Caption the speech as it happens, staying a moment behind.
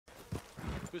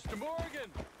Mr. Morgan!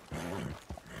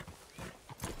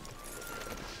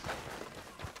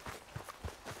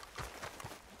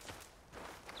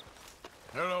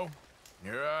 Hello.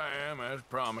 Here I am, as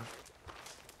promised.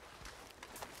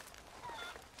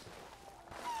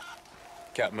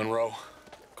 Captain Monroe.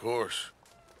 Of course.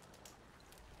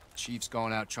 Chief's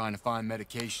going out trying to find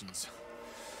medications.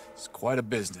 It's quite a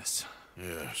business.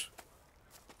 Yes.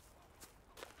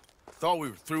 Thought we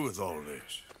were through with all of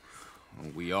this.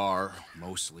 Well, we are,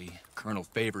 mostly. Colonel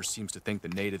Favors seems to think the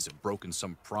natives have broken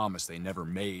some promise they never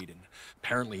made, and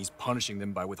apparently he's punishing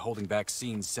them by withholding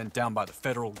vaccines sent down by the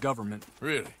federal government.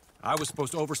 Really? I was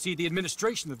supposed to oversee the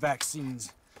administration of the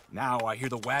vaccines. Now I hear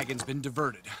the wagon's been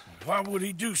diverted. Why would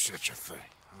he do such a thing?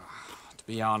 To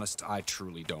be honest, I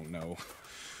truly don't know.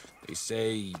 They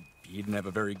say he didn't have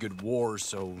a very good war,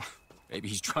 so maybe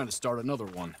he's trying to start another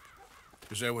one.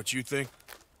 Is that what you think?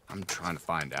 I'm trying to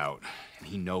find out, and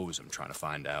he knows I'm trying to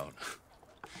find out.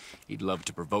 He'd love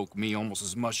to provoke me almost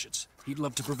as much as he'd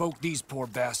love to provoke these poor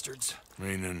bastards.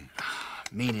 Meaning?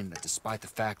 Meaning that despite the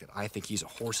fact that I think he's a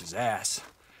horse's ass,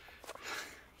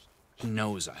 he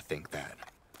knows I think that.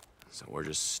 So we're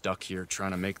just stuck here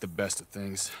trying to make the best of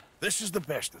things. This is the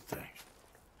best of things.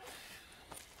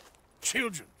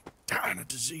 Children dying of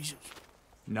diseases.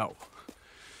 No.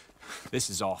 This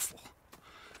is awful.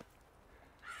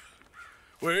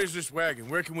 Where is this wagon?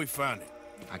 Where can we find it?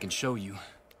 I can show you.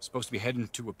 Supposed to be heading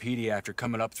to Wapiti after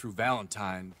coming up through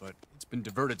Valentine, but it's been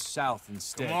diverted south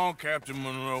instead. Come on, Captain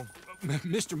Monroe.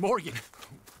 Mr. Morgan,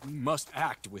 we must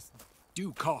act with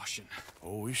due caution.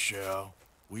 Oh, we shall.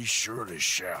 We surely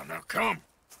shall. Now come.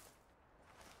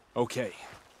 Okay.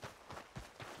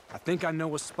 I think I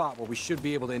know a spot where we should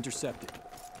be able to intercept it.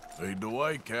 Lead the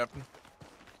way, Captain.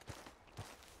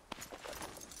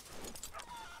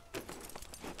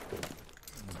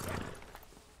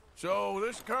 So,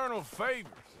 this Colonel Favors,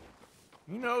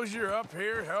 he knows you're up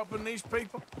here helping these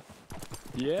people?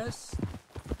 Yes.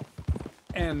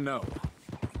 And no.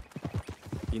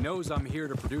 He knows I'm here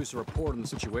to produce a report on the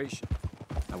situation.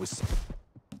 I was...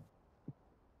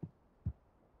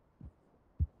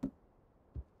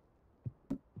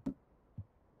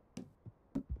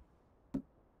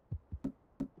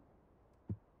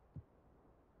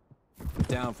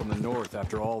 down from the north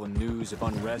after all the news of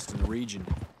unrest in the region.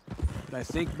 But I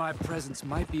think my presence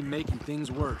might be making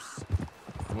things worse.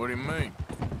 What do you mean?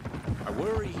 I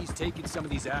worry he's taking some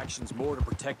of these actions more to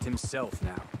protect himself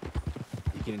now.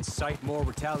 He can incite more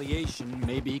retaliation,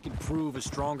 maybe he can prove a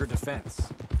stronger defense.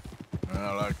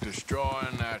 Like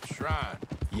destroying that shrine.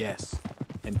 Yes,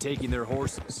 and taking their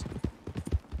horses.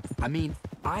 I mean,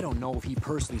 I don't know if he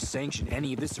personally sanctioned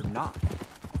any of this or not.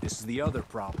 This is the other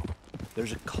problem.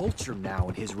 There's a culture now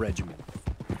in his regiment.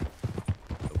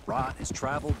 The rot has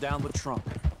traveled down the trunk.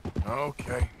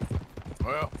 Okay.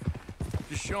 Well,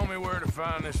 just show me where to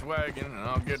find this wagon, and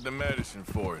I'll get the medicine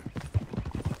for you.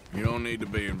 You don't need to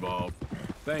be involved.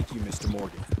 Thank you, Mr.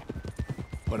 Morgan.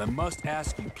 But I must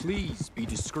ask you, please be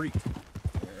discreet.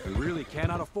 We really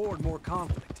cannot afford more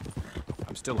conflict.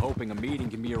 I'm still hoping a meeting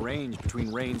can be arranged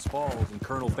between Rains Falls and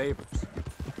Colonel Favors.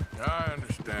 I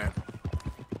understand.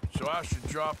 So I should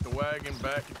drop the wagon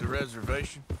back at the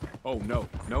reservation? Oh, no.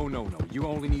 No, no, no. You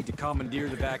only need to commandeer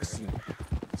the vaccine.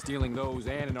 Stealing those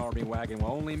and an army wagon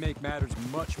will only make matters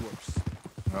much worse.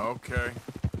 Okay.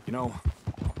 You know,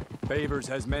 Favors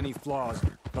has many flaws,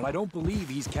 but I don't believe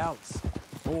he's callous.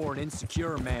 Or an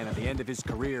insecure man at the end of his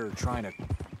career trying to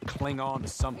cling on to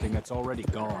something that's already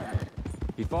gone.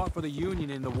 He fought for the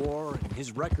Union in the war, and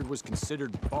his record was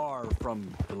considered far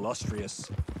from illustrious.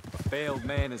 A failed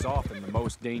man is often the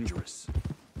most dangerous.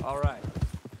 All right.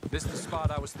 This is the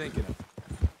spot I was thinking of.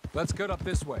 Let's cut up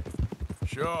this way.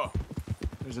 Sure.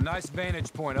 There's a nice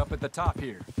vantage point up at the top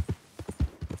here.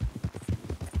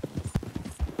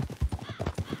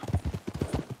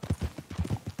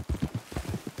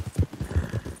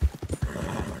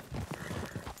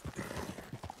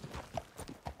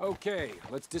 Okay,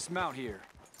 let's dismount here.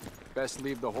 Best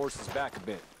leave the horses back a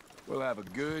bit. We'll have a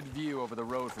good view over the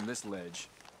road from this ledge.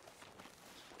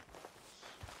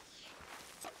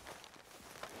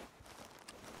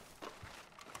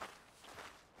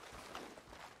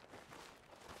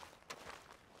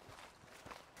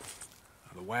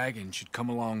 The wagon should come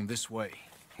along this way.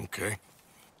 Okay.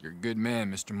 You're a good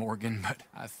man, Mr. Morgan, but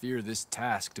I fear this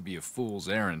task to be a fool's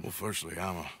errand. Well, firstly,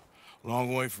 I'm a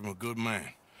long way from a good man.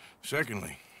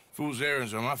 Secondly, fool's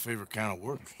errands are my favorite kind of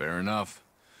work. Fair enough.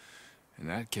 In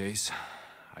that case,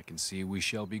 I can see we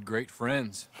shall be great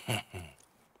friends.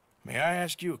 May I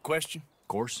ask you a question? Of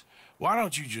course. Why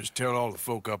don't you just tell all the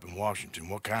folk up in Washington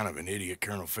what kind of an idiot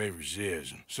Colonel Favors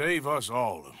is and save us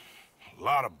all a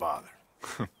lot of bother?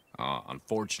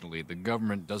 Unfortunately, the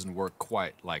government doesn't work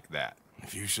quite like that.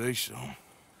 If you say so.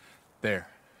 There.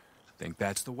 I think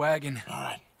that's the wagon. All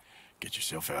right. Get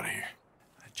yourself out of here.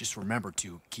 Just remember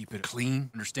to keep it clean,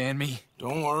 understand me?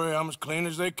 Don't worry, I'm as clean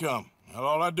as they come. Not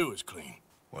all I do is clean.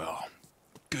 Well,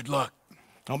 good luck.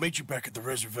 I'll meet you back at the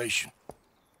reservation.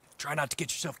 Try not to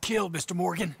get yourself killed, Mr.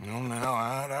 Morgan. No, now,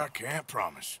 I can't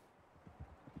promise.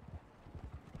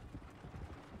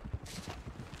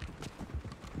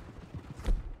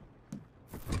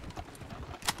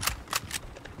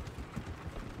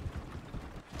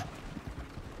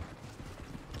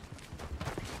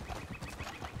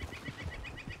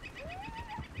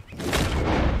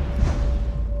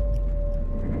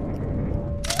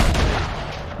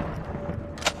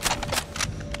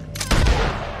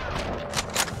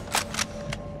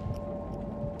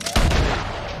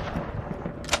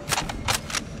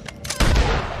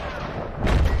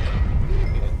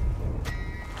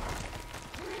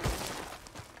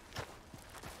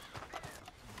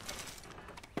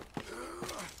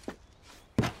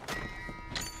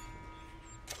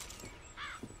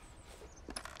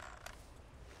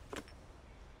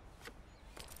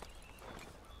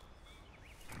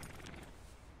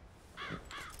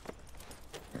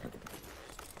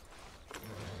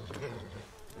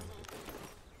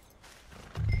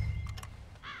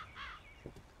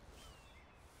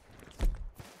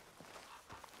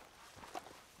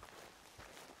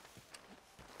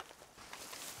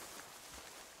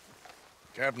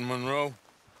 Captain Monroe,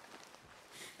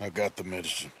 I got the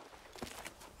medicine.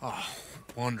 Oh,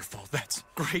 wonderful. That's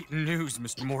great news,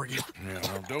 Mr. Morgan. Yeah,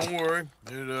 well, don't worry.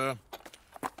 It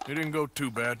didn't go too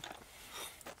bad.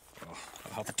 Oh,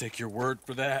 I'll have to take your word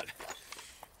for that.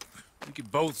 We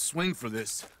could both swing for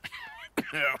this.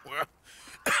 Yeah, well,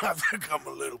 I think I'm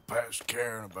a little past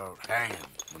caring about hanging,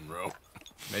 Monroe.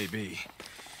 Maybe.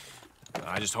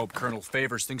 I just hope Colonel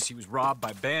Favors thinks he was robbed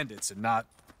by bandits and not...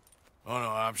 Oh,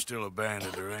 no, I'm still a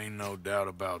bandit. There ain't no doubt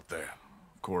about that.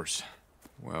 Of course.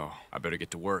 Well, I better get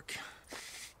to work.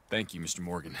 Thank you, Mr.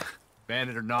 Morgan.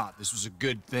 Bandit or not, this was a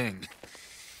good thing.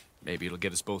 Maybe it'll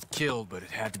get us both killed, but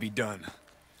it had to be done.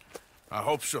 I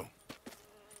hope so.